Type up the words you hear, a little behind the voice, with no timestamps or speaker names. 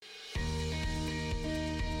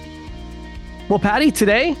Well, Patti,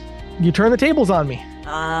 today you turned the tables on me.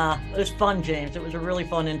 It was fun, James. It was a really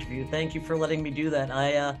fun interview. Thank you for letting me do that.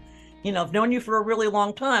 I've known you for a really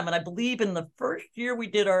long time, and I believe in the first year we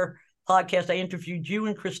did our podcast, I interviewed you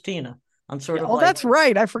and Christina on sort Yeah, of oh, like, that's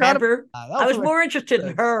right. I forgot about remember? that. That I was was from like more interested in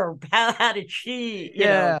 6. her. How did she,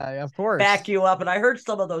 Yeah, of back course. you up? And I heard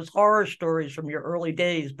some of those horror stories from your early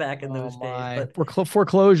days back in Oh those days. my, But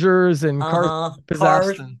foreclosures and cars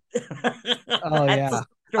possessed, cars. and oh That's a yeah,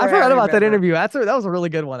 I story I forgot about that remember. interview. That was a really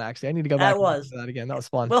good one, actually. I need to go back That and listen was. to that again. That was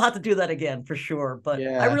fun. We'll have to do that again for sure. But I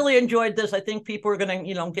Yeah, really enjoyed this. I think people are going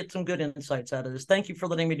to, get some good insights out of this. Thank you for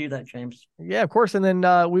letting me do that, James. yeah, of course. And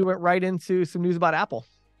then we went right into some news about Apple.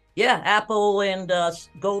 Yeah, Apple and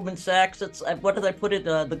Goldman Sachs. It's what did I put it?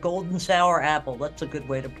 The golden sour apple. That's a good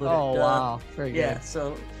way to put Oh it. wow, very Yeah. good.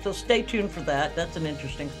 So stay tuned for that. That's an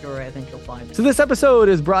interesting story. I think you'll find. So this episode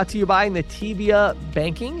is brought to you by Nativia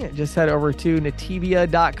Banking. Just head over to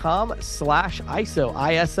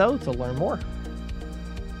nativia.com/ISO to learn more.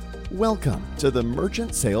 Welcome to the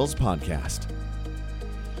Merchant Sales Podcast.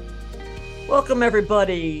 Welcome,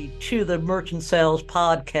 everybody, to the Merchant Sales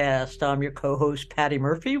Podcast. I'm your co-host, Patti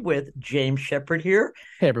Murphy, with James Shepard here.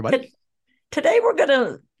 Hey, everybody. Today, we're going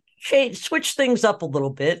to switch things up a little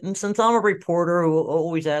bit. And since I'm a reporter who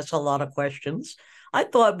always asks a lot of questions, I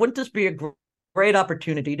thought, wouldn't this be a great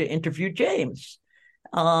opportunity to interview James?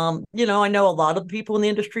 I know a lot of people in the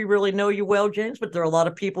industry really know you well, James, but there are a lot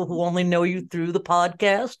of people who only know you through the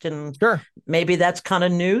podcast. And Sure. maybe that's kind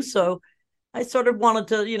of new. So I sort of wanted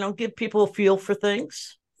to, give people a feel for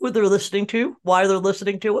things, who they're listening to, why they're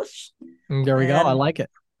listening to us. There we go. I like it.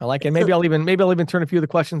 Maybe I'll even turn a few of the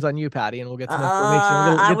questions on you, Patti, and we'll get some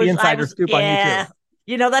information. We'll get the insider scoop on you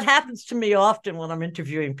too. That happens to me often when I'm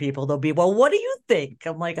interviewing people. They'll be, well, what do you think?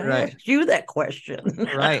 I'm like, I asked you that question.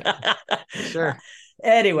 Right. Sure.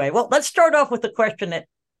 Anyway, well, let's start off with the question that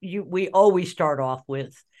we always start off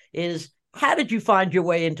with is, how did you find your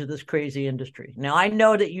way into this crazy industry? Now, I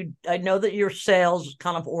know that you're sales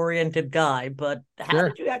kind of oriented guy, but how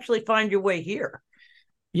did you actually find your way here?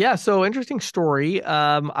 Yeah, so interesting story.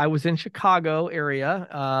 I was in Chicago area.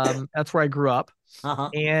 That's where I grew up.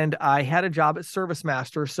 And I had a job at Service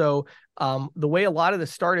Master. So the way a lot of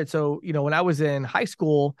this started, when I was in high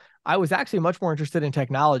school, I was actually much more interested in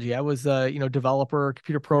technology. I was developer,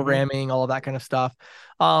 computer programming, all of that kind of stuff.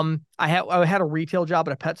 I had a retail job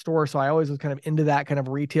at a pet store, so I always was kind of into that kind of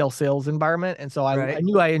retail sales environment. And so I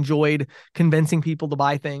knew I enjoyed convincing people to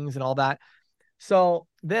buy things and all that. So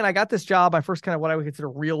then I got this job. My first kind of what I would consider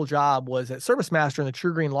real job was at Service Master in the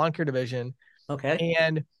True Green Lawn Care division. Okay.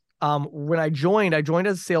 And when I joined as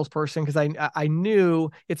a salesperson because I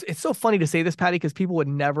knew it's so funny to say this, Patti, because people would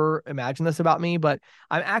never imagine this about me, but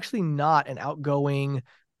I'm actually not an outgoing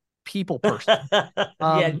people person.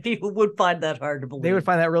 Yeah, people would find that hard to believe. They would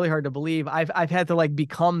find that really hard to believe. I've had to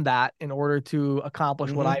become that in order to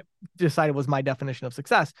accomplish what I decided was my definition of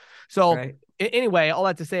success. So anyway, all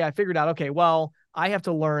that to say, I figured out, okay, well, I have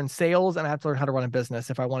to learn sales and I have to learn how to run a business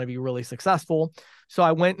if I want to be really successful. So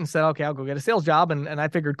I went and said, okay, I'll go get a sales job. And I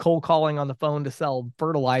figured cold calling on the phone to sell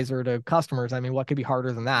fertilizer to customers. I mean, what could be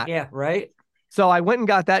harder than that? Yeah, right. So I went and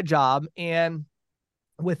got that job, and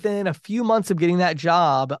within a few months of getting that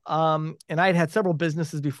job, and I had several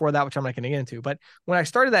businesses before that, which I'm not going to get into, but when I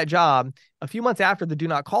started that job, a few months after, the do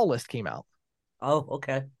not call list came out. Oh,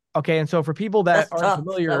 okay. Okay. And so for people that aren't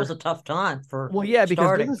familiar, that was a tough time for because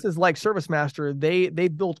starting. businesses like Service Master, they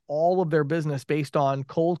built all of their business based on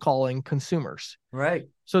cold calling consumers. Right.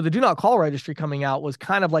 So the do not call registry coming out was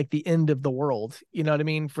kind of like the end of the world. You know what I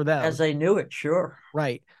mean? For them. As they knew it. Sure.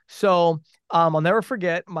 Right. So I'll never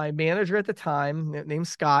forget my manager at the time named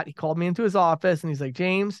Scott. He called me into his office and he's like,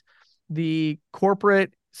 James, the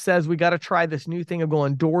corporate says we got to try this new thing of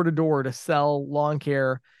going door to door to sell lawn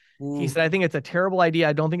care. Ooh. He said, I think it's a terrible idea.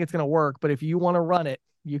 I don't think it's going to work, but if you want to run it,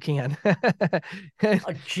 you can.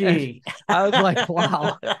 Oh, gee. I was like,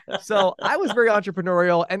 wow. So I was very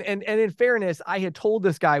entrepreneurial. And in fairness, I had told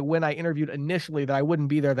this guy when I interviewed initially that I wouldn't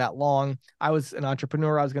be there that long. I was an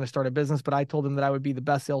entrepreneur. I was going to start a business, but I told him that I would be the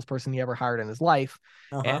best salesperson he ever hired in his life.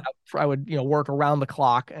 And I would, work around the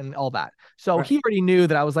clock and all that. So he already knew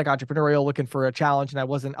that I was entrepreneurial, looking for a challenge, and I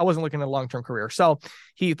wasn't looking at a long-term career. So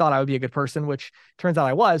he thought I would be a good person, which turns out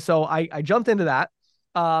I was. So I jumped into that.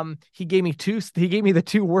 He gave me the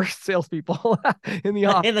two worst salespeople in the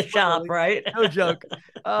office. In the shop, right? No joke.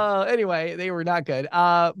 Anyway, they were not good.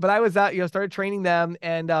 But I was out, started training them.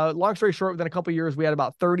 And long story short, within a couple of years, we had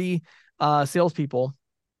about 30 salespeople.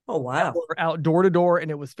 Oh, wow. Were out door to door,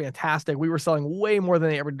 and it was fantastic. We were selling way more than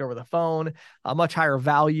they ever did over the phone, much higher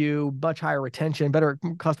value, much higher retention, better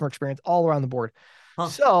customer experience all around the board.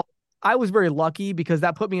 So I was very lucky because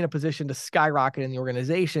that put me in a position to skyrocket in the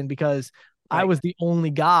organization because I Right. was the only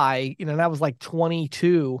guy, and I was like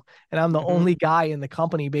 22, and I'm the only guy in the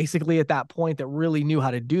company basically at that point that really knew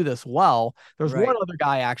how to do this well. There's one Right. other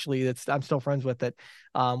guy actually that's I'm still friends with that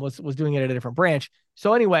was doing it at a different branch.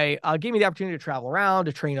 So anyway, gave me the opportunity to travel around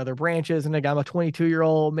to train other branches, and I'm a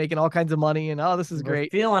 22-year-old making all kinds of money, and oh, this is We're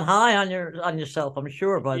great. feeling high on yourself, I'm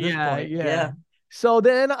sure, by this Yeah, point. yeah. Yeah. So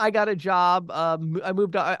then I got a job. I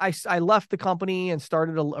moved. I left the company and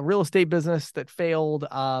started a real estate business that failed.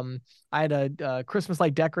 I had a Christmas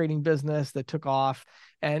light decorating business that took off,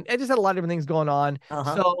 and I just had a lot of different things going on.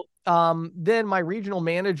 Uh-huh. So then my regional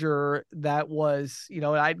manager that was,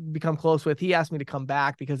 I'd become close with, he asked me to come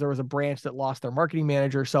back because there was a branch that lost their marketing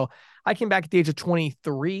manager. So I came back at the age of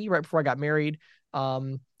 23, right before I got married.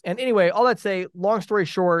 And anyway, all that say, long story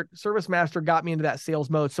short, Service Master got me into that sales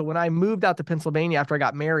mode. So when I moved out to Pennsylvania after I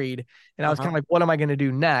got married, and I was kind Uh-huh. of like, what am I going to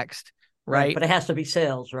do next? Right. Right. But it has to be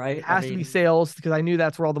sales, It right? I has to be mean, sales because I knew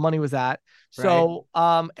that's where all the money was at. right. So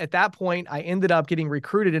at that point, I ended up getting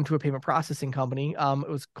recruited into a payment processing company. It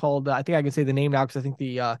was called, I think I can say the name now because I think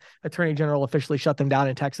the Attorney General officially shut them down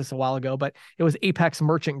in Texas a while ago, but it was Apex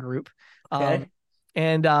Merchant Group. Um, Okay.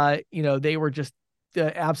 and, they were just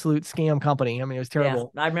the absolute scam company. I mean, it was Yeah.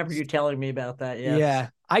 terrible. I remember you telling me about that. Yes. Yeah.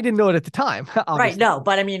 I didn't know it at the time, Right. obviously. No,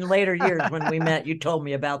 but I mean, later years when we met, you told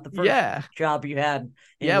me about the first Yeah. job you had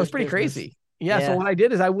Yeah. in It was this pretty business. crazy. Yeah. So Yeah. what I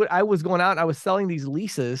did is I was going out and I was selling these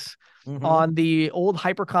leases Mm-hmm. on the old the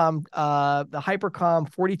Hypercom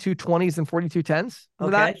 4220s and 4210s.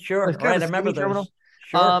 Remember that? Okay. Sure. It's kind Right. of I a remember skinny terminal. those.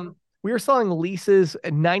 Sure. We were selling leases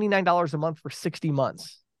at $99 a month for 60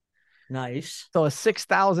 months. Nice. So a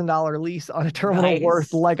 $6,000 lease on a terminal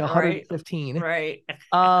worth Nice. like Right. 115. Right.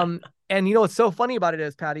 And what's so funny about it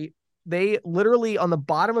is, Patty, they literally on the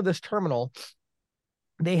bottom of this terminal,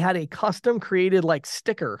 they had a custom created like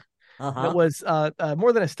sticker that Uh-huh. was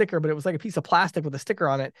more than a sticker, but it was like a piece of plastic with a sticker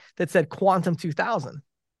on it that said Quantum 2000.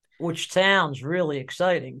 Which sounds really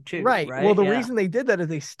exciting too, Right. Well, right? the Yeah. reason they did that is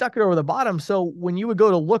they stuck it over the bottom. So when you would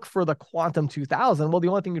go to look for the Quantum 2000, well, the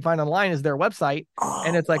only thing you'd find online is their website.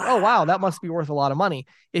 And Oh, it's like, oh, wow, that must be worth a lot of money.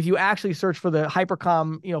 If you actually search for the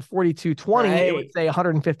Hypercom, 4220, it would right. say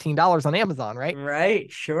 $115 on Amazon, right?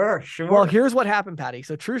 Right. Sure. Well, Sure. here's what happened, Patty.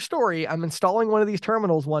 So true story. I'm installing one of these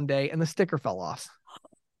terminals one day and the sticker fell off.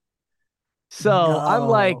 So I'm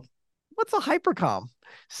like, No. what's a hypercom?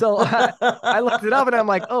 So I looked it up and I'm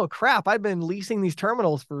like, oh crap, I've been leasing these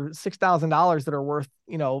terminals for $6,000 that are worth,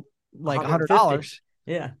 like $150. $100.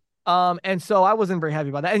 Yeah. And so I wasn't very happy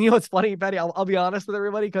about that. And what's funny, Betty, I'll be honest with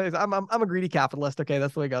everybody because I'm a greedy capitalist. Okay,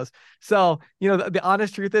 that's the way it goes. So the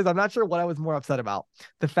honest truth is I'm not sure what I was more upset about: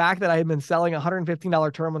 the fact that I had been selling a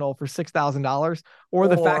 $115 terminal for $6,000, or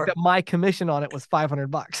the fact that Or my commission on it was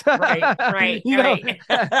 $500. right, right, right.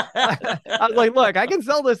 I was like, look, I can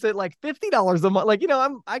sell this at like $50 a month. Like,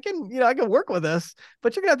 I can work with this,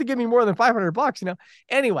 but you're gonna have to give me more than $500.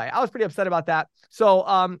 Anyway, I was pretty upset about that. So,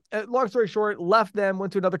 long story short, left them,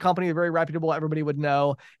 went to another company, very reputable, everybody would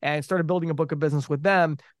know, and started building a book of business with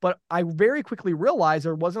them. But I very quickly realized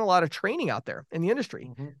there wasn't a lot of training out there in the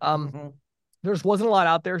industry. Mm-hmm, mm-hmm. There just wasn't a lot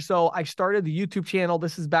out there. So I started the YouTube channel.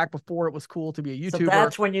 This is back before it was cool to be a So YouTuber.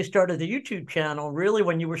 that's when you started the YouTube channel, really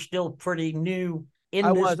when you were still pretty new in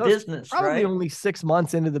this I was business, probably right? only 6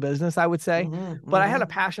 months into the business, I would say, Mm-hmm, but I had a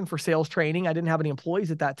mm-hmm. passion for sales training. I didn't have any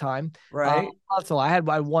employees at that time. Right. So I had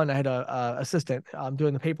a assistant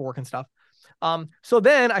doing the paperwork and stuff. So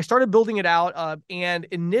then I started building it out. And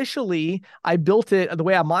initially I built it, the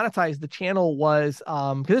way I monetized the channel was,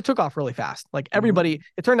 because it took off really fast. Like Mm-hmm.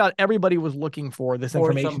 it turned out everybody was looking for this Or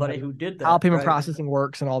information, somebody who did how that, payment right? processing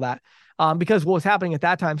works and all that. Because what was happening at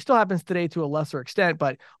that time still happens today to a lesser extent,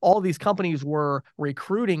 but all these companies were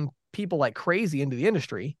recruiting people like crazy into the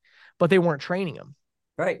industry, but they weren't training them.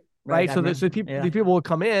 Right. Right. Right. I So, remember. these Yeah. people would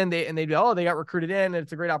come in, they'd go, oh, they got recruited in and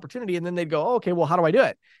it's a great opportunity. And then they'd go, oh, okay, well, how do I do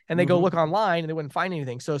it? And they go Mm-hmm. look online and they wouldn't find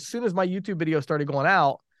anything. So as soon as my YouTube videos started going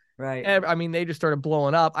out, Right. they just started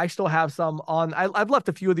blowing up. I still have some on, I've left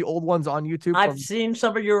a few of the old ones on YouTube I've from, seen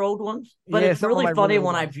some of your old ones, but yeah, it's some of really my really funny old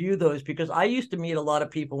when I ones. view those because I used to meet a lot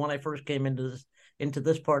of people when I first came into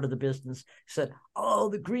this part of the business. Said, "Oh,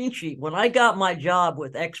 the green sheet. When I got my job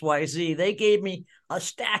with XYZ, they gave me a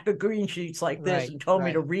stack of green sheets like this Right. and told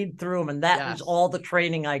me to Right. read through them, and that was Yes. all the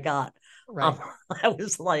training I got." Um, Right. I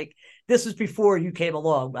was like, "This is before you came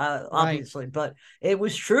along, Right. obviously," but it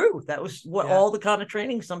was true. That was what Yeah. all the kind of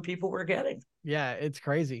training some people were getting. Yeah, it's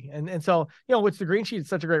crazy. And so, which the green sheet is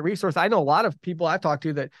such a great resource. I know a lot of people I've talked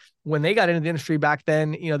to that when they got into the industry back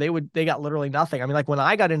then, they got literally nothing. I mean, like when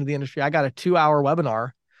I got into the industry, I got a 2-hour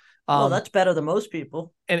webinar Oh, that's better than most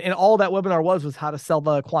people. And all that webinar was how to sell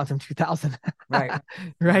the Quantum 2000. Right. Right.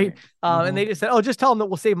 Right. And they just said, oh, just tell them that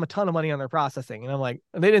we'll save them a ton of money on their processing. And I'm like,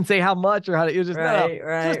 and they didn't say how much or how to, it was just, no, Right. just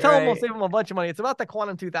Right. tell them we'll Right. save them a bunch of money. It's about the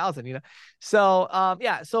Quantum 2000, So,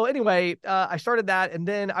 yeah. So anyway, I started that, and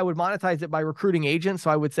then I would monetize it by recruiting agents. So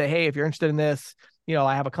I would say, hey, if you're interested in this,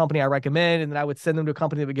 I have a company I recommend, and then I would send them to a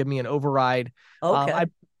company that would give me an override. Okay.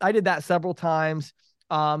 I did that several times.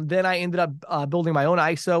 Then I ended up building my own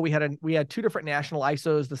ISO. We had two different national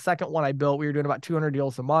ISOs. The second one I built, we were doing about 200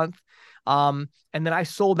 deals a month. And then I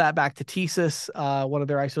sold that back to TSYS, one of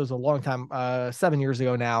their ISOs, a long time, 7 years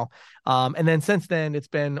ago now. And then since then, it's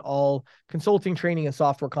been all consulting, training, and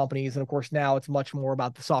software companies. And of course, now it's much more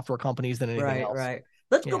about the software companies than anything Right. else. Right.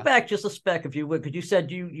 Let's go Yeah. back just a spec, if you would, because you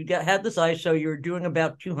said you had this ISO. You were doing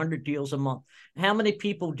about 200 deals a month. How many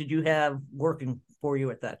people did you have working for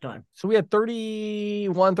you at that time? So we had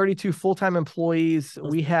 31, 32 full-time employees.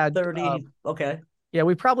 We had 30. Okay. Yeah,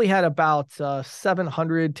 we probably had about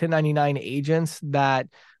 700 1099 agents that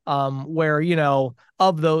where,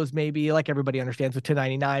 of those, maybe, like everybody understands with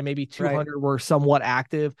 1099, maybe 200 were somewhat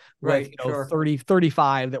active, with, Right. Sure. 30,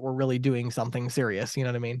 35 that were really doing something serious. You know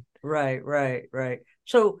what I mean? Right. Right. Right.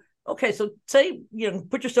 So, okay. So say,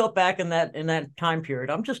 put yourself back in that time period.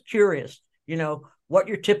 I'm just curious, what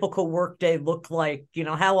your typical workday looked like,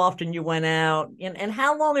 how often you went out, and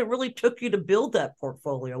how long it really took you to build that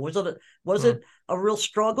portfolio. Was it a real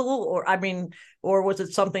struggle, or was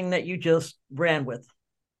it something that you just ran with?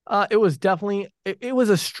 It was definitely, it was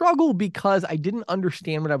a struggle because I didn't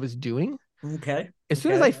understand what I was doing. Okay. As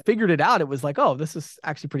soon as I figured it out, it was like, oh, this is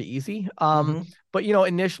actually pretty easy. But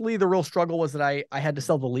initially the real struggle was that I had to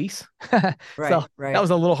sell the lease. So that was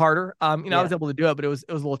a little harder. I was able to do it, but it was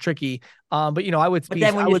a little tricky. But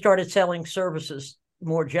then when you started selling services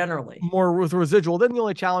more generally, more with residual, then the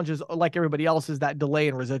only challenge is, like everybody else, is that delay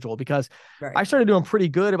in residual, because I right. started doing pretty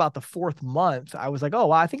good about the fourth month. I was like, oh,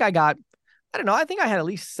 well, I think I had at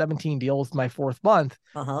least 17 deals my fourth month.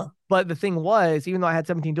 But the thing was, even though I had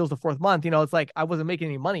 17 deals the fourth month, it's like I wasn't making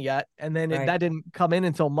any money yet. And then that didn't come in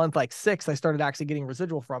until month like 6. I started actually getting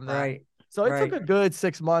residual from that. Right. So it took a good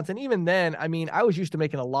 6 months. And even then, I was used to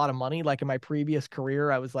making a lot of money. Like in my previous career,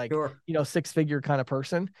 I was like, Sure. 6-figure kind of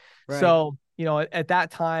person. Right. So, at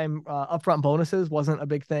that time, upfront bonuses wasn't a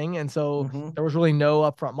big thing. And so there was really no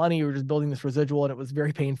upfront money. We were just building this residual, and it was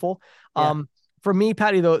very painful. Yeah. For me,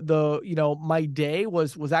 Patty, my day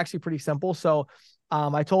was actually pretty simple. So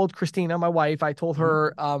I told Christina, my wife, I told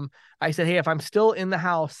her, I said, hey, if I'm still in the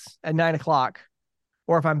house at 9 o'clock,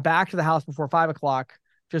 or if I'm back to the house before 5 o'clock,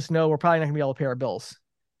 just know we're probably not gonna be able to pay our bills.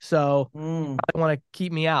 So I want to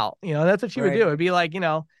keep me out. That's what she would do. It'd be like,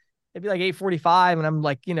 it'd be like 8:45, and I'm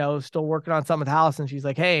like, still working on something at the house. And she's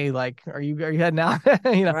like, hey, like, are you heading out?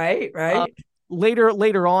 Right.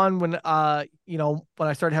 Later on, when when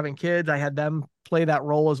I started having kids, I had them play that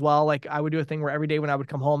role as well. Like I would do a thing where every day when I would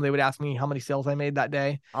come home, they would ask me how many sales I made that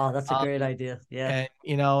day. Oh, that's a great idea. Yeah.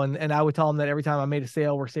 And I would tell them that every time I made a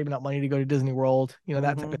sale, we're saving up money to go to Disney World,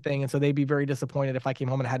 that type of thing. And so they'd be very disappointed if I came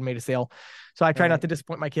home and hadn't made a sale. So I try not to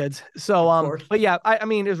disappoint my kids. So, but yeah,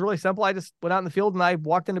 it was really simple. I just went out in the field and I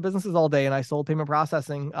walked into businesses all day and I sold payment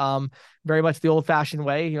processing, very much the old fashioned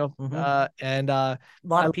way, and a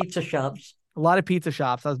lot of pizza shops. A lot of pizza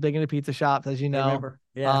shops. I was big into pizza shops, as you know. I remember.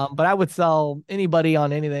 Yeah. But I would sell anybody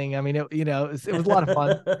on anything. It was a lot of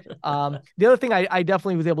fun. The other thing I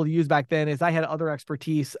definitely was able to use back then is I had other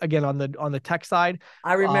expertise, again, on the tech side.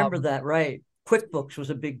 I remember that. Right. QuickBooks was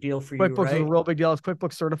a big deal for you. QuickBooks was a real big deal. I was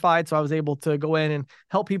QuickBooks certified, so I was able to go in and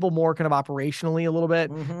help people more kind of operationally a little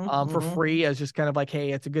bit for free, as just kind of like,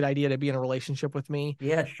 hey, it's a good idea to be in a relationship with me.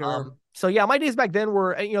 Yeah, sure. So yeah, my days back then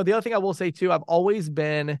were, the other thing I will say too, I've always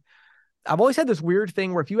had this weird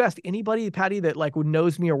thing where if you asked anybody, Patty, that like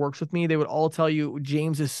knows me or works with me, they would all tell you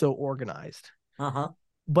James is so organized.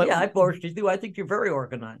 But yeah, I bored you. I think you're very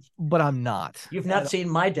organized. But I'm not. You've not seen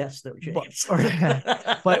my desk though, James.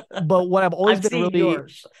 But what I've always been really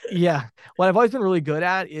yours. What I've always been really good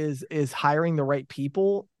at is hiring the right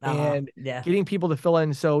people and getting people to fill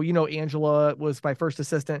in. So Angela was my first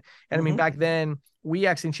assistant, and back then we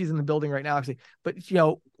actually, and she's in the building right now actually, but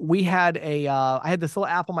we had I had this little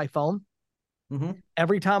app on my phone.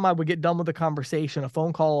 Every time I would get done with a conversation, a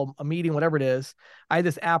phone call, a meeting, whatever it is, I had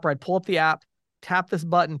this app where I'd pull up the app, tap this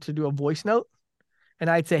button to do a voice note. And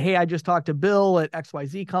I'd say, hey, I just talked to Bill at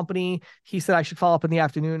XYZ company. He said I should follow up in the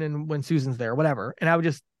afternoon and when Susan's there, whatever. And I would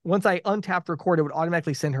just, once I untapped record, it would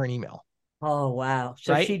automatically send her an email. Oh, wow.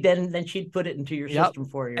 So right? she'd put it into your Yep. system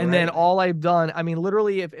for you, And then right? all I've done, I mean,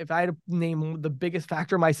 literally, if I had to name the biggest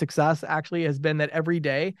factor of my success, actually has been that every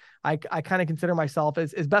day I kind of consider myself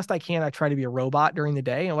as best I can. I try to be a robot during the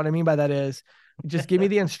day. And what I mean by that is just give me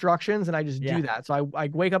the instructions and I just Yeah. do that. So I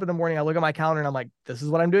wake up in the morning, I look at my calendar and I'm like, this is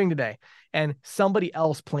what I'm doing today. And somebody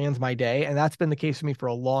else plans my day. And that's been the case for me for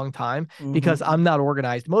a long time because I'm not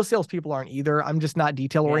organized. Most salespeople aren't either. I'm just not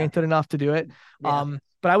detail Yeah. oriented enough to do it. Yeah.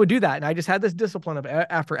 But I would do that. And I just had this discipline of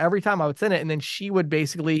after every time I would send it. And then she would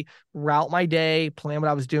basically route my day, plan what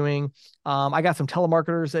I was doing. I got some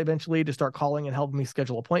telemarketers eventually to start calling and helping me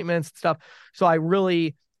schedule appointments and stuff. So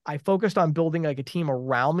I focused on building like a team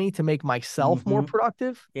around me to make myself more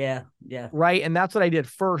productive. Yeah. Yeah. Right. And that's what I did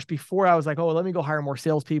first before I was like, oh, let me go hire more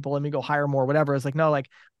salespeople. Let me go hire more, whatever. It's like, no, like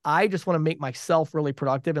I just want to make myself really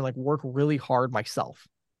productive and like work really hard myself.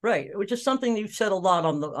 Right. Which is something you've said a lot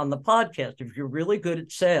on the podcast. If you're really good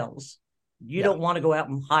at sales, you Yeah. don't want to go out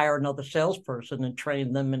and hire another salesperson and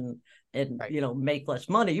train them and Right. make less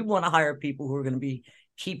money. You want to hire people who are going to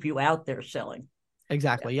keep you out there selling.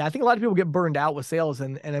 Exactly. Yeah. I think a lot of people get burned out with sales.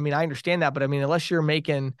 And I mean, I understand that, but I mean, unless you're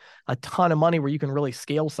making a ton of money where you can really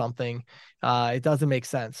scale something, it doesn't make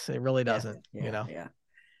sense. It really doesn't, Yeah.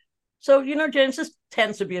 So, James, this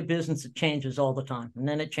tends to be a business that changes all the time and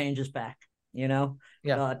then it changes back, Yeah.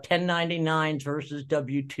 1099s versus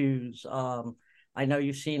W-2s. I know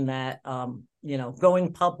you've seen that,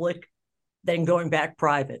 going public, then going back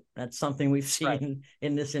private. That's something we've seen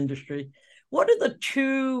in this industry. What are the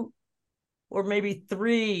two or maybe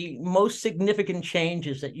three most significant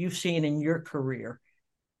changes that you've seen in your career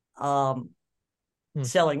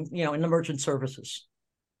selling, in the merchant services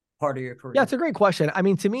part of your career? Yeah, it's a great question. I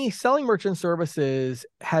mean, to me, selling merchant services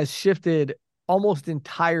has shifted almost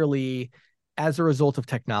entirely as a result of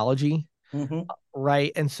technology.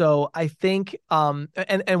 Right. And so I think, and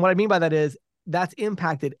what I mean by that is that's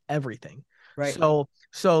impacted everything. Right. So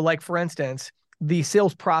like, for instance, the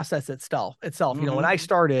sales process itself, when I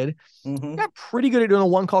started, I got pretty good at doing a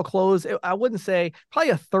one call close. I wouldn't say probably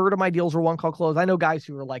a third of my deals were one call close. I know guys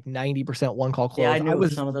who were like 90% one call close. Yeah, I knew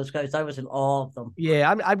some of those guys. I was in all of them. Yeah,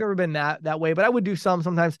 I've never been that way, but I would do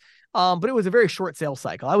sometimes. But it was a very short sales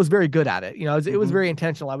cycle. I was very good at it. It was very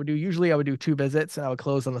intentional. I would do 2 visits and I would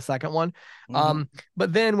close on the second one.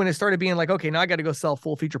 But then when it started being like, okay, now I got to go sell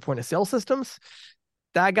full feature point of sale systems,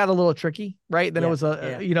 that got a little tricky, right? Then it was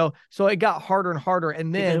so it got harder and harder.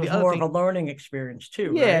 And then it was more of a learning experience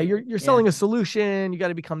too. Yeah, right? you're selling a solution. You got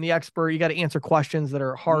to become the expert. You got to answer questions that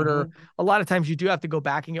are harder. A lot of times you do have to go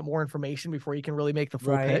back and get more information before you can really make the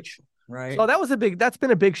full pitch. Right. So that's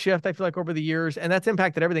been a big shift, I feel like, over the years, and that's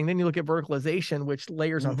impacted everything. Then you look at verticalization, which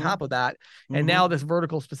layers on top of that. And now this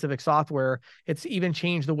vertical specific software, it's even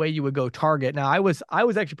changed the way you would go target. Now I was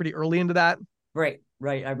actually pretty early into that. Right.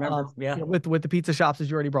 I remember. With the pizza shops, as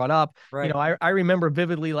you already brought up, right. I remember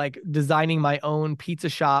vividly like designing my own pizza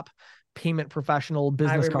shop payment professional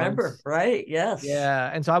business cards. I remember, right? Yes. Yeah.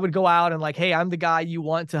 And so I would go out and like, hey, I'm the guy you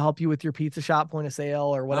want to help you with your pizza shop point of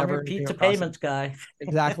sale or whatever. I'm your pizza payments guy.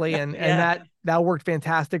 Exactly. And and that worked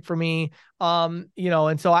fantastic for me. And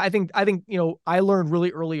so I think I learned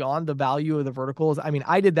really early on the value of the verticals. I mean,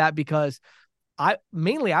 I did that because I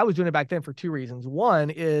was doing it back then for 2 reasons. One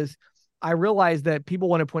is I realized that people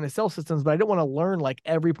wanted point of sale systems, but I didn't want to learn like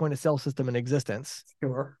every point of sale system in existence.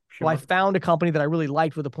 Sure. So I found a company that I really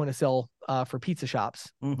liked with a point of sale for pizza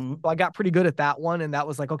shops. So I got pretty good at that one. And that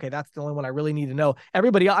was like, okay, that's the only one I really need to know.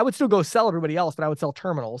 Everybody, I would still go sell everybody else, but I would sell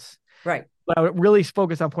terminals. Right. But I would really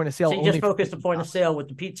focus on point of sale. So you just focus the point of sale with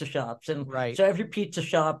the pizza shops. And so every pizza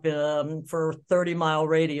shop for 30-mile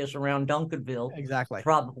radius around Duncanville. Exactly.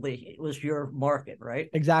 Probably it was your market, right?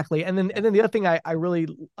 Exactly. And then the other thing I really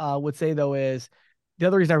would say though is the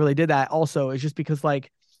other reason I really did that also is just because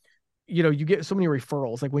like, you get so many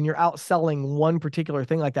referrals. Like when you're out selling one particular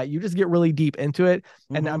thing like that, you just get really deep into it.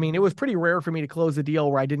 And I mean, it was pretty rare for me to close a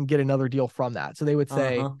deal where I didn't get another deal from that. So they would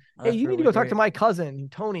say, hey, you need to go talk to my cousin,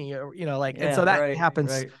 Tony, or, and so that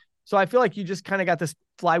happens. Right. So I feel like you just kind of got this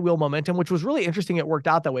flywheel momentum, which was really interesting. It worked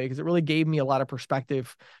out that way because it really gave me a lot of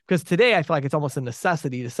perspective. Because today I feel like it's almost a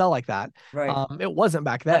necessity to sell like that. Right. It wasn't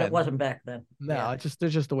back then. But it wasn't back then. No, it's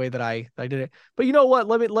just the way that I did it. But you know what?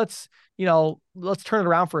 Let's turn it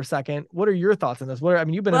around for a second. What are your thoughts on this?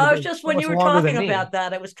 You've been. Well, I was just when you were talking about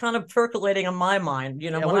that, it was kind of percolating in my mind.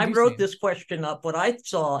 When I wrote this question up, what I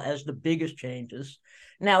saw as the biggest changes.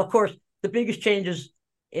 Now, of course, the biggest changes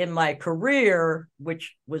in my career,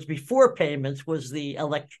 which was before payments, was the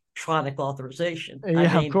electronic authorization.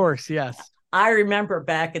 Yeah, of course. Yes. I remember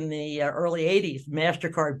back in the early 80s,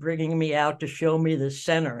 MasterCard bringing me out to show me the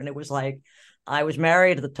center. And it was like, I was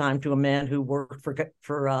married at the time to a man who worked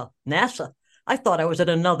for NASA. I thought I was at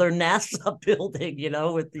another NASA building,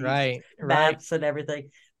 with these Right. maps and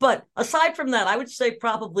everything. But aside from that, I would say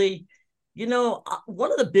probably,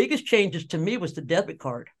 one of the biggest changes to me was the debit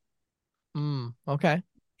card. Okay.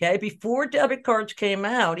 Okay. Before debit cards came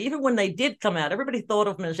out, even when they did come out, everybody thought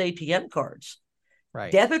of them as ATM cards.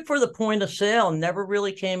 Right. Debit for the point of sale never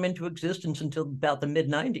really came into existence until about the mid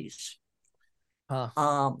 90s. Huh.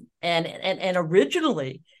 And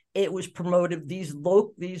originally it was promoted, these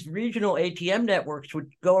regional ATM networks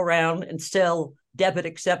would go around and sell debit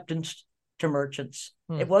acceptance to merchants.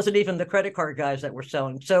 It wasn't even the credit card guys that were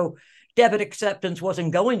selling. So debit acceptance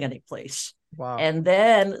wasn't going anyplace. Wow. And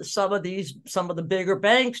then some of the bigger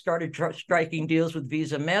banks started striking deals with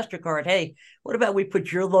Visa and MasterCard. Hey, what about we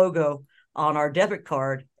put your logo on our debit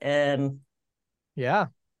card? And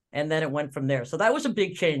then it went from there. So that was a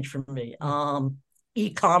big change for me.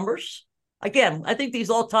 E-commerce. Again, I think these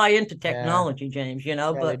all tie into technology, James,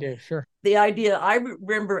 but they do. Sure. The idea, I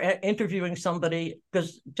remember interviewing somebody,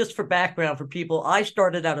 because just for background for people, I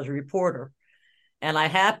started out as a reporter, and I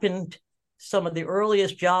happened, some of the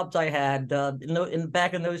earliest jobs I had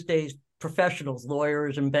back in those days, professionals,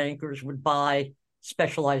 lawyers and bankers would buy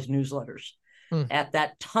specialized newsletters. At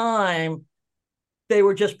that time, they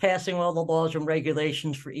were just passing all the laws and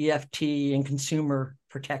regulations for EFT and consumer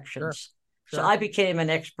protections. Sure. So I became an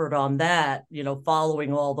expert on that,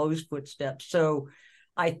 following all those footsteps. So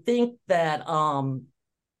I think that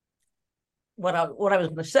what I was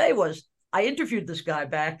going to say was, I interviewed this guy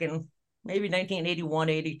back in maybe 1981,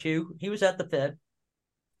 82. He was at the Fed.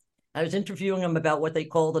 I was interviewing him about what they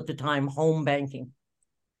called at the time home banking.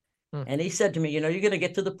 And he said to me, you're going to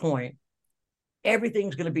get to the point,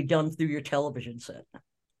 everything's going to be done through your television set.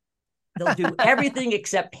 They'll do everything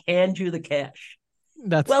except hand you the cash.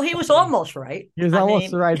 He was almost right. He was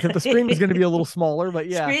almost right. The screen was going to be a little smaller, but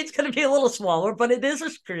yeah. Screen's going to be a little smaller, but it is a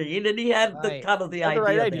screen, and he had the kind of the idea. The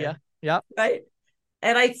right idea. Yeah. Right.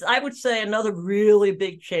 And I would say another really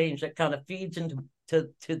big change that kind of feeds into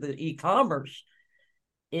the e-commerce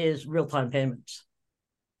is real-time payments.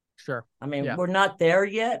 Sure. I mean, we're not there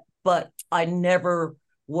yet, but I never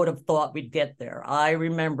would have thought we'd get there. I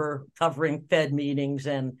remember covering Fed meetings,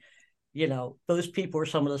 and those people are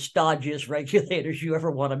some of the stodgiest regulators you ever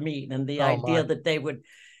want to meet. And the idea that they would,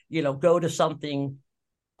 go to something,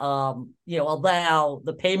 allow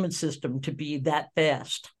the payment system to be that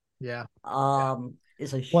fast. Yeah.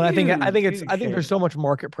 Is a huge, I think there's so much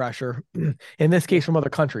market pressure in this case from other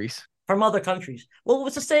countries. Well, it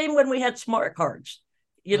was the same when we had smart cards.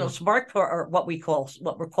 Smart card, or what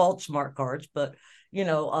were called smart cards, but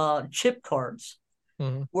chip cards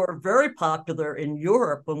were very popular in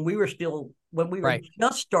Europe when we were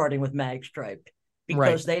just starting with Magstripe,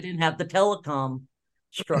 because they didn't have the telecom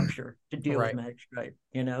structure to deal with Magstripe,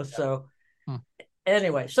 So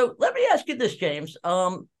anyway, so let me ask you this, James.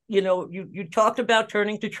 You talked about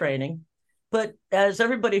turning to training, but as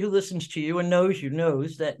everybody who listens to you and knows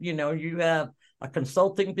that, you have a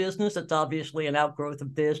consulting business that's obviously an outgrowth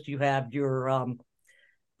of this. You have your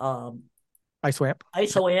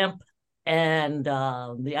ISO-AMP and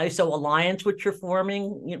the ISO Alliance, which you're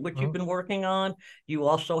forming, which you've been working on. You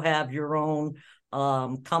also have your own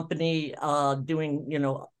company doing,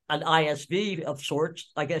 an ISV of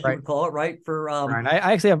sorts, I guess you would call it, right? For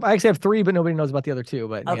I actually have three, but nobody knows about the other two.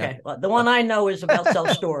 But okay, well, the one I know is about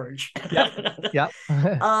self-storage. Yeah.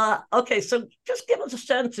 Okay, so just give us a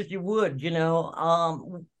sense, if you would,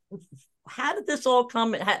 how did this all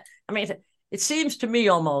come? It seems to me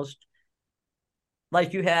almost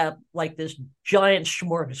like you have like this giant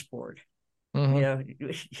smorgasbord.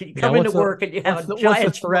 You come into work and you have a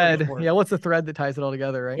giant thread. Yeah, what's the thread that ties it all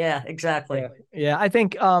together, right? Yeah, exactly. Yeah, I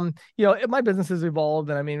think my business has evolved,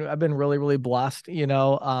 and I mean, I've been really, really blessed, and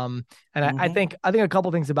I think a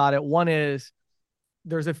couple things about it. One is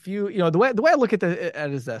there's a few, the way I look at it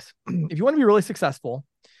is this: if you want to be really successful,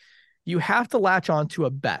 you have to latch on to a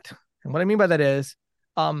bet. And what I mean by that is,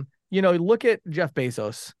 look at Jeff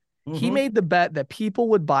Bezos. He made the bet that people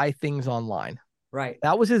would buy things online. Right.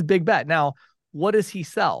 That was his big bet. Now, what does he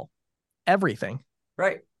sell? Everything.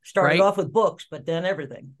 Right. Started off with books, but then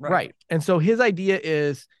everything. Right. And so his idea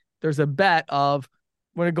is there's a bet of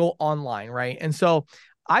we're going to go online. Right. And so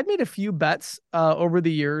I've made a few bets over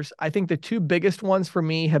the years. I think the two biggest ones for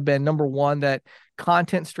me have been, number one, that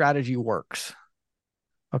content strategy works.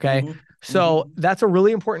 Okay. So that's a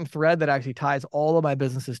really important thread that actually ties all of my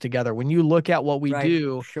businesses together. When you look at what we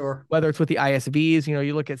do, whether it's with the ISVs,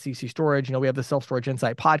 you look at CC Storage, we have the Self Storage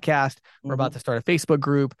Insight podcast. We're about to start a Facebook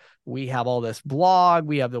group. We have all this blog.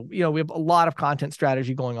 We have we have a lot of content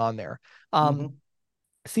strategy going on there.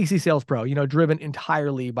 CC Sales Pro, driven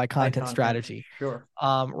entirely by By content content. strategy. Sure.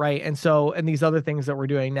 Right. And these other things that we're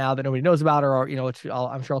doing now that nobody knows about, or,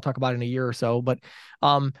 I'm sure I'll talk about in a year or so, but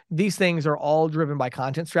these things are all driven by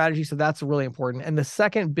content strategy. So that's really important. And the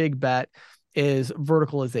second big bet is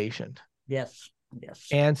verticalization. Yes. Yes.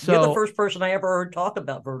 And You're the so, first person I ever heard talk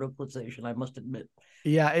about verticalization, I must admit.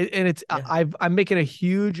 yeah, and Yeah. I'm making a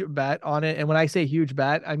huge bet on it. And when I say huge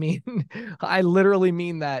bet, I mean, I literally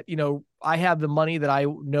mean that, I have the money that I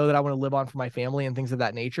know that I want to live on for my family and things of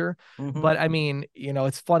that nature. Mm-hmm. But I mean,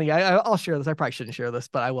 it's funny. I'll share this. I probably shouldn't share this,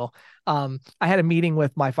 but I will. I had a meeting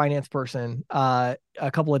with my finance person, a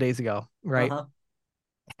couple of days ago. Right. Uh-huh.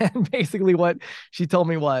 And basically what she told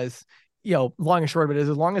me was, long and short of it is,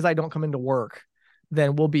 as long as I don't come into work,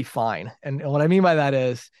 then we'll be fine. And what I mean by that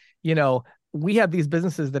is, you know, we have these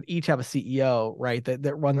businesses that each have a CEO, right?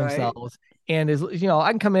 That run Right. themselves. And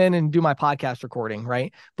I can come in and do my podcast recording,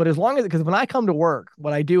 right? But as long as, because when I come to work,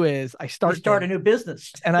 what I do is I You start start a things new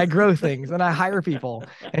business. and I grow things and I hire people.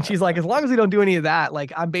 And she's like, as long as we don't do any of that,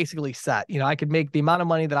 like I'm basically set. I could make the amount of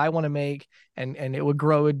money that I want to make, and it would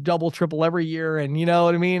grow a double, triple every year. And you know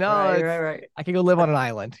what I mean? Oh, Right, right, right. I could go live on an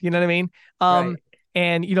island. You know what I mean? Um, Right.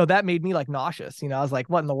 and that made me like nauseous. I was like,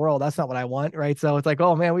 what in the world? That's not what I want. Right. So it's like,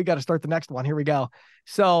 oh man, we got to start the next one. Here we go.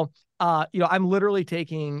 So I'm literally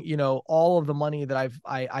taking, all of the money that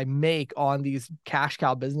I make on these cash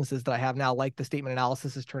cow businesses that I have now, like the statement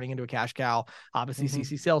analysis is turning into a cash cow, obviously Mm-hmm.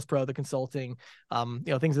 CC Sales Pro, the consulting,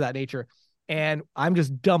 things of that nature. And I'm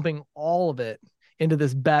just dumping all of it into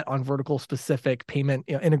this bet on vertical specific payment,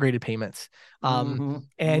 integrated payments. Mm-hmm.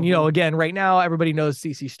 And, Mm-hmm. again, right now, everybody knows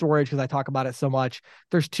CC storage because I talk about it so much.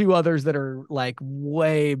 There's two others that are like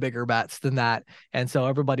way bigger bets than that. And so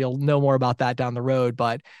everybody will know more about that down the road.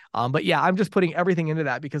 But yeah, I'm just putting everything into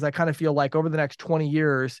that because I kind of feel like over the next 20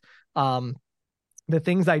 years, the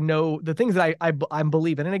things I know, the things that I'm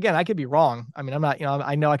believing, and again, I could be wrong. I mean, I'm not,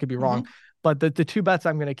 I know I could be wrong, Mm-hmm. but the two bets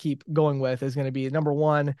I'm going to keep going with is going to be number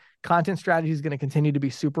one, content strategy is going to continue to be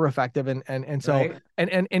super effective. And so, Right.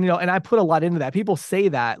 and I put a lot into that. People say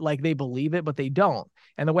that like they believe it, but they don't.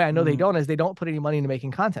 And the way I know they Mm-hmm. don't is they don't put any money into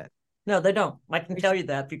making content. No, they don't. I can They, tell you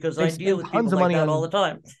that because they I deal spend with tons people of like money that all the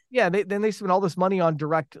on, time. yeah, they spend all this money on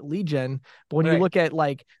direct lead gen. But when you Right. look at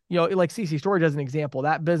like, like CC Storage as an example,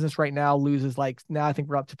 that business right now loses like, now I think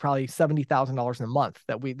we're up to probably $70,000 in a month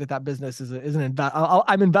that business isn't invest.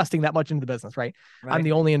 I'm investing that much into the business, right? I'm Right.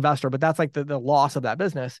 the only investor, but that's like the loss of that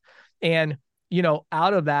business. And,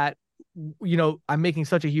 out of that, I'm making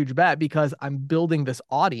such a huge bet because I'm building this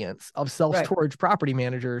audience of Right. self-storage property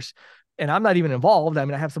managers, and I'm not even involved. I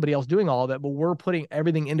mean, I have somebody else doing all of it, but we're putting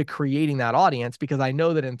everything into creating that audience because I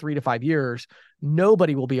know that in 3 to 5 years,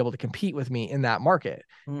 nobody will be able to compete with me in that market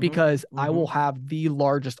Mm-hmm. because I Mm-hmm. will have the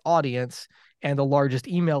largest audience and the largest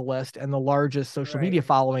email list and the largest social media Right.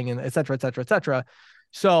 following, and et cetera, et cetera, et cetera.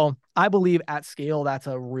 So I believe at scale, that's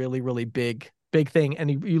a really, really big thing.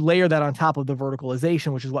 And you layer that on top of the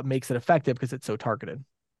verticalization, which is what makes it effective because it's so targeted.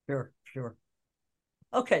 Sure. Sure.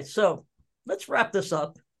 Okay, so let's wrap this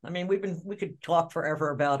up. I mean, we could talk forever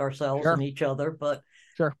about ourselves and Sure. each other, but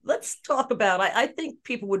Sure. let's talk about. I think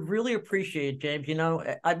people would really appreciate, James.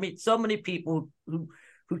 I meet so many people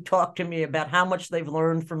who talk to me about how much they've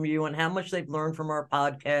learned from you and how much they've learned from our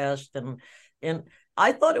podcast, and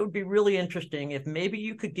I thought it would be really interesting if maybe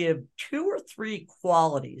you could give two or three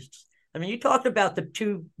qualities. I mean, you talked about the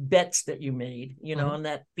two bets that you made, Mm-hmm. and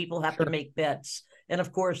that people have to Sure. make bets. And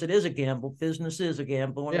of course, it is a gamble. Business is a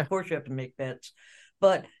gamble. And Yeah. of course, you have to make bets.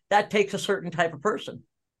 But that takes a certain type of person.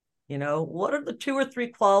 What are the two or three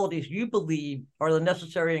qualities you believe are the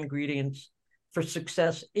necessary ingredients for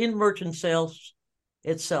success in merchant sales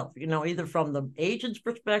itself? Either from the agent's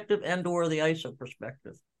perspective and or the ISO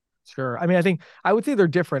perspective. Sure. I mean, I think I would say they're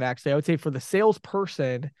different, actually. I would say for the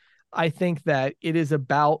salesperson, I think that it is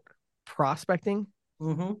about prospecting,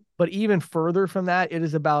 Mm-hmm. but even further from that, it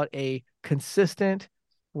is about a consistent,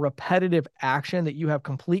 repetitive action that you have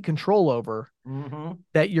complete control over, Mm-hmm.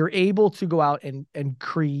 that you're able to go out and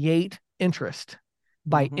create interest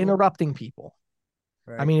by Mm-hmm. interrupting people.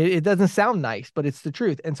 I Right. mean, it doesn't sound nice, but it's the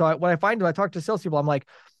truth. And so what I find when I talk to salespeople, I'm like,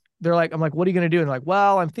 what are you going to do? And they're like,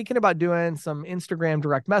 well, I'm thinking about doing some Instagram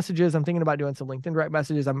direct messages. I'm thinking about doing some LinkedIn direct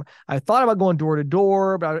messages. I thought about going door to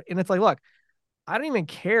door, and it's like, look, I don't even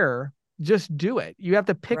care. Just do it. You have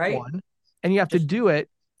to pick Right. one, and you have to Just do it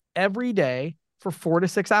every day for 4 to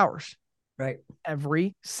 6 hours. right.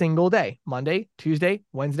 Every single day, Monday, Tuesday,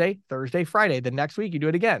 Wednesday, Thursday, Friday. The next week, you do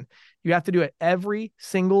it again. You have to do it every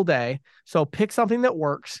single day. So pick something that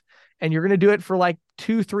works, and you're going to do it for like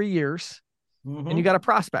 2, 3 years. and you got to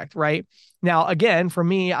prospect, right? Now, again, for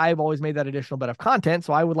me, I've always made that additional bit of content.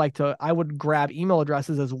 So I would grab email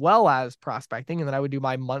addresses as well as prospecting, and then I would do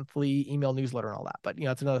my monthly email newsletter and all that. But,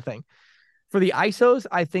 it's another thing. For the ISOs,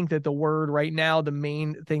 I think that the word right now, the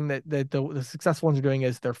main thing that the successful ones are doing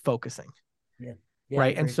is they're focusing. Yeah.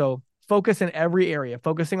 Right. And so focus in every area,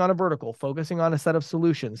 focusing on a vertical, focusing on a set of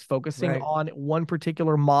solutions, focusing on one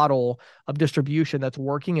particular model of distribution that's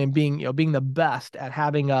working, and being the best at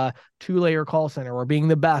having a 2-layer call center, or being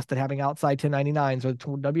the best at having outside 1099s or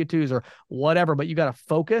W2s or whatever. But you got to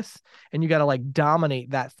focus, and you got to like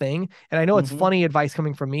dominate that thing. And I know it's funny advice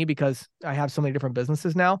coming from me because I have so many different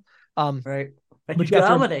businesses now. Right. But you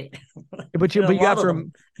dominate. But you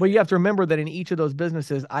have to remember that in each of those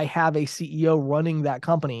businesses, I have a CEO running that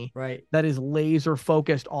company that is laser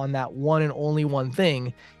focused on that one and only one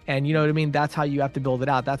thing. And you know what I mean? That's how you have to build it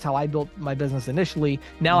out. That's how I built my business initially.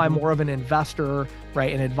 Now I'm more of an investor,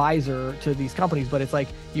 right? An advisor to these companies, but it's like,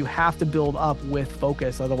 you have to build up with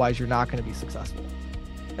focus. Otherwise you're not going to be successful.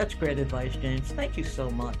 That's great advice, James. Thank you so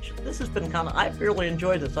much. This has been I've really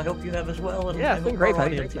enjoyed this. I hope you have as well. And yeah, it's been great,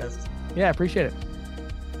 Patti. Yeah, I appreciate it.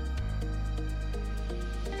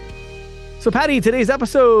 So, Patti, today's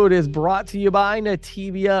episode is brought to you by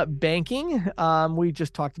Nativia Banking. We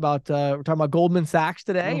just talked about, we're talking about Goldman Sachs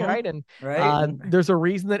today, right? And there's a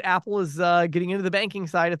reason that Apple is getting into the banking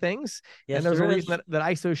side of things. Yes, and there's a reason that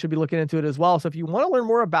ISO should be looking into it as well. So if you want to learn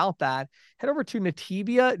more about that, head over to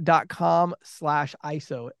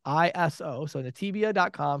nativia.com/ISO, ISO. So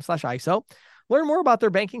nativia.com/ISO. Learn more about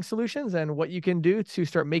their banking solutions and what you can do to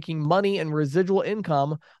start making money and residual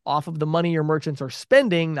income off of the money your merchants are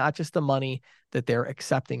spending, not just the money that they're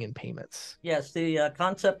accepting in payments. Yes, the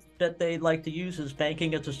concept that they like to use is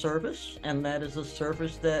banking as a service, and that is a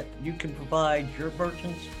service that you can provide your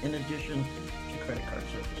merchants in addition to credit card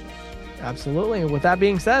services. Absolutely. And with that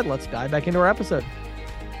being said, let's dive back into our episode.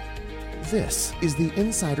 This is the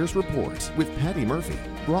Insider's Report with Patti Murphy,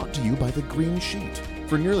 brought to you by The Green Sheet.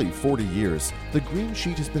 For nearly 40 years, The Green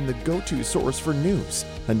Sheet has been the go-to source for news,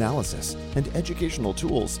 analysis, and educational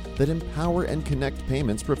tools that empower and connect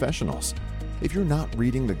payments professionals. If you're not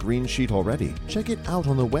reading The Green Sheet already, check it out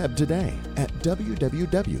on the web today at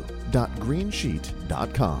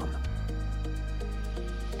www.greensheet.com.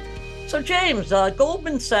 So, James,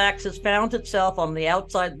 Goldman Sachs has found itself on the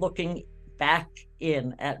outside looking back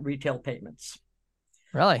in at retail payments.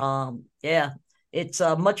 Really? Yeah. Its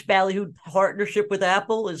much ballyhooed partnership with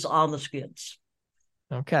Apple is on the skids.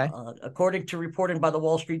 Okay. According to reporting by the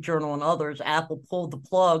Wall Street Journal and others, Apple pulled the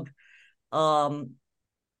plug and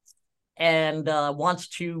wants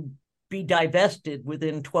to be divested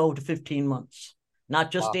within 12 to 15 months.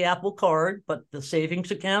 Not just the Apple Card, but the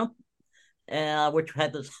savings account, which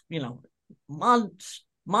had this,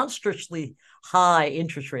 monstrously high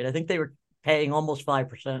interest rate. I think they were paying almost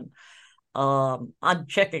 5%. On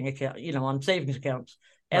checking account, on savings accounts,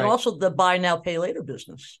 and also the buy now, pay later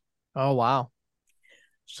business. Oh, wow.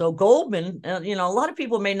 So Goldman, a lot of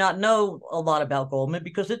people may not know a lot about Goldman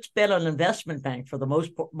because it's been an investment bank for the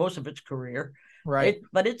most of its career. Right.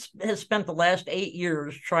 But it has spent the last 8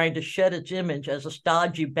 years trying to shed its image as a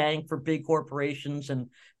stodgy bank for big corporations and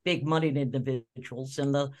big moneyed individuals.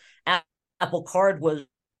 And the Apple Card was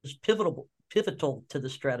pivotal to the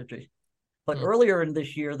strategy. But earlier in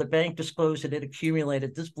this year, the bank disclosed that it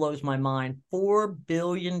accumulated, this blows my mind, $4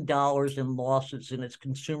 billion in losses in its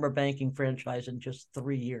consumer banking franchise in just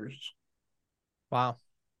 3 years. Wow.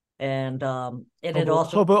 And it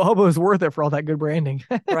also... Hope it was worth it for all that good branding.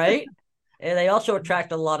 Right? And they also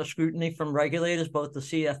attracted a lot of scrutiny from regulators, both the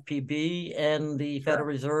CFPB and the Federal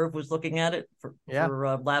Reserve was looking at it for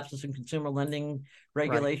lapses in consumer lending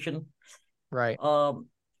regulation. Right.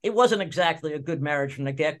 It wasn't exactly a good marriage from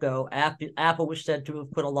the get-go. Apple was said to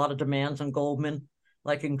have put a lot of demands on Goldman,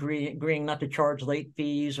 like agreeing not to charge late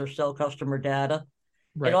fees or sell customer data.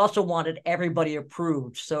 It also wanted everybody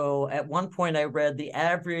approved. So at one point I read the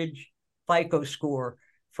average FICO score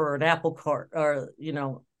for an Apple Card, or,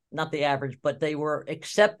 not the average, but they were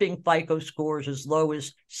accepting FICO scores as low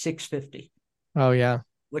as 650. Oh, yeah.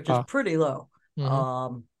 Which is pretty low.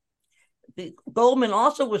 Mm-hmm. Goldman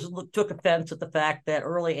also took offense at the fact that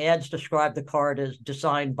early ads described the card as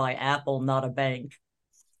designed by Apple, not a bank.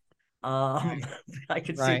 I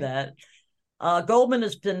could see that. Goldman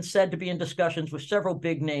has been said to be in discussions with several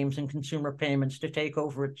big names in consumer payments to take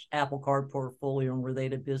over its Apple Card portfolio and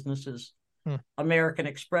related businesses. American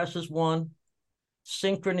Express is one.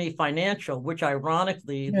 Synchrony Financial, which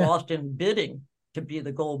ironically lost in bidding to be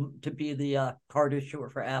the card issuer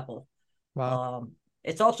for Apple. Wow.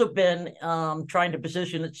 It's also been trying to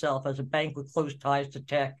position itself as a bank with close ties to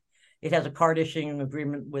tech it has a card issuing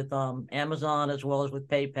agreement with Amazon as well as with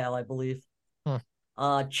PayPal, I believe.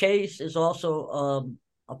 Chase is also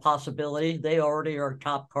a possibility. They already are a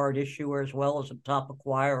top card issuer as well as a top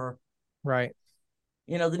acquirer. Right.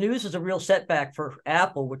 You know, the news is a real setback for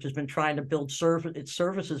Apple, which has been trying to build its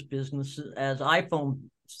services business as iPhone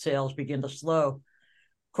sales begin to slow.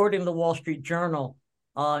 According to the Wall Street Journal,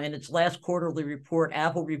 in its last quarterly report,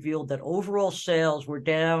 Apple revealed that overall sales were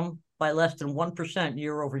down by less than 1%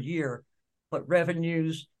 year over year, but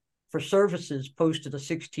revenues for services posted a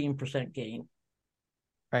 16% gain.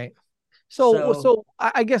 Right. So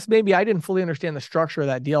I guess maybe I didn't fully understand the structure of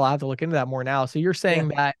that deal. I have to look into that more now. So you're saying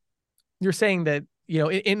that,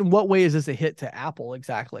 in what way is this a hit to Apple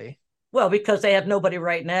exactly? Well, because they have nobody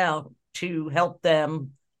right now to help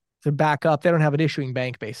them to back up. They don't have an issuing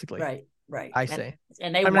bank, basically. Right. I see.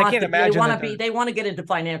 And they want to get into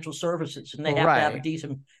financial services, and they have to have a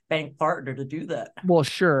decent bank partner to do that. Well,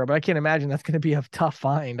 sure, but I can't imagine that's going to be a tough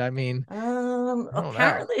find. I mean,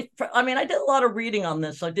 apparently, I did a lot of reading on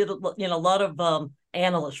this. I did a lot of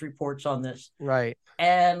analyst reports on this. Right.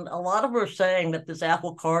 And a lot of them are saying that this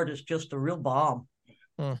Apple Card is just a real bomb.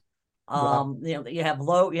 Wow. You have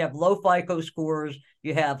low FICO scores,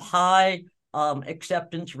 you have high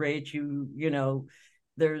acceptance rates,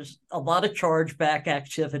 there's a lot of chargeback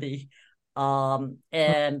activity.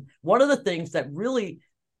 And one of the things that really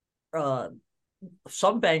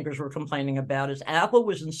some bankers were complaining about is Apple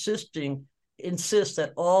was insists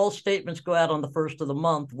that all statements go out on the first of the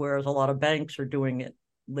month, whereas a lot of banks are doing it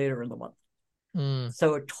later in the month.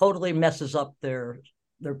 So it totally messes up their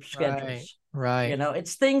schedules. Right.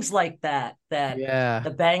 It's things like that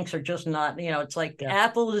the banks are just not, it's like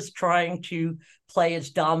Apple is trying to play its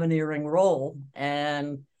domineering role,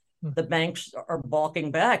 and the banks are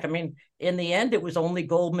balking back. I mean, in the end, it was only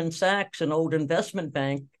Goldman Sachs, an old investment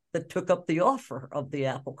bank, that took up the offer of the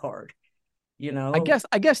Apple Card. I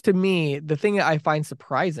guess to me, the thing that I find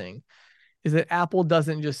surprising is that Apple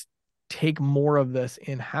doesn't just take more of this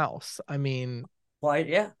in-house. I mean, why?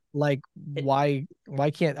 Yeah. Like, why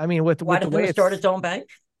can't, I mean, with why the doesn't way it start its own bank?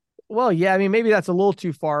 Well, yeah, I mean, maybe that's a little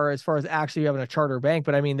too far as actually having a charter bank,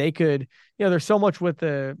 but I mean, they could, there's so much with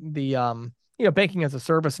the banking as a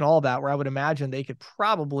service and all that, where I would imagine they could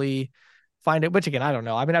probably find it, which again, I don't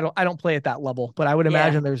know. I mean, I don't play at that level, but I would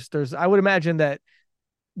imagine I would imagine that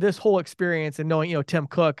this whole experience and knowing, Tim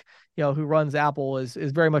Cook, who runs Apple is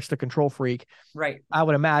very much the control freak. Right. I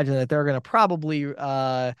would imagine that they're going to probably,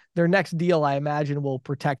 their next deal, I imagine, will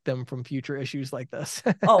protect them from future issues like this.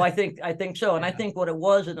 I think so. And I think what it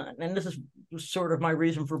was, and this is sort of my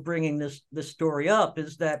reason for bringing this story up,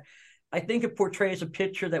 is that I think it portrays a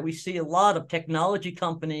picture that we see a lot of technology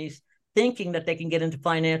companies thinking that they can get into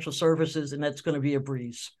financial services and that's going to be a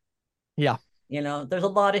breeze. Yeah. There's a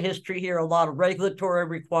lot of history here, a lot of regulatory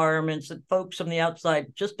requirements that folks from the outside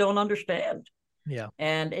just don't understand. Yeah.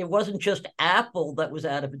 And it wasn't just Apple that was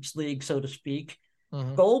out of its league, so to speak.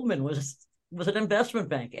 Mm-hmm. Goldman was an investment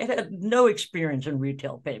bank. It had no experience in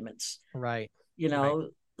retail payments. Right.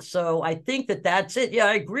 So I think that's it. Yeah,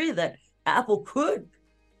 I agree that Apple could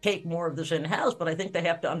take more of this in-house, but I think they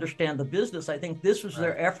have to understand the business. I think this was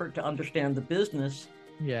their effort to understand the business.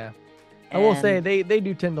 Yeah. I will say they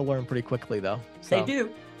do tend to learn pretty quickly, though. So. They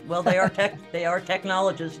do. Well, they are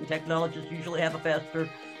technologists, and technologists usually have a faster,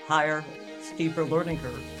 higher, steeper learning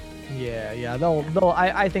curve. Yeah.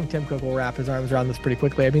 I think Tim Cook will wrap his arms around this pretty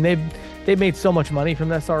quickly. I mean, they've made so much money from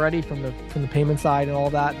this already, from the payment side and all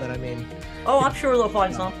that. That I mean. I'm sure they'll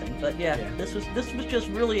find something. But this was just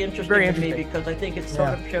really interesting to me, because I think it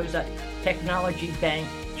sort of shows that technology bank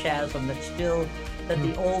chasm that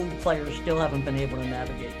the old players still haven't been able to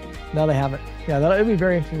navigate. No, they haven't. Yeah, it'll be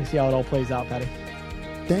very interesting to see how it all plays out, Patti.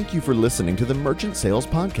 Thank you for listening to the Merchant Sales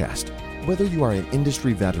Podcast. Whether you are an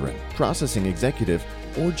industry veteran, processing executive,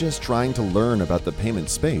 or just trying to learn about the payment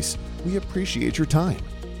space, we appreciate your time.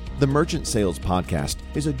 The Merchant Sales Podcast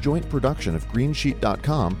is a joint production of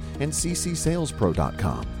Greensheet.com and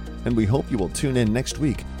ccsalespro.com, and we hope you will tune in next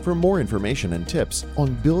week for more information and tips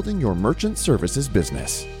on building your merchant services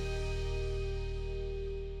business.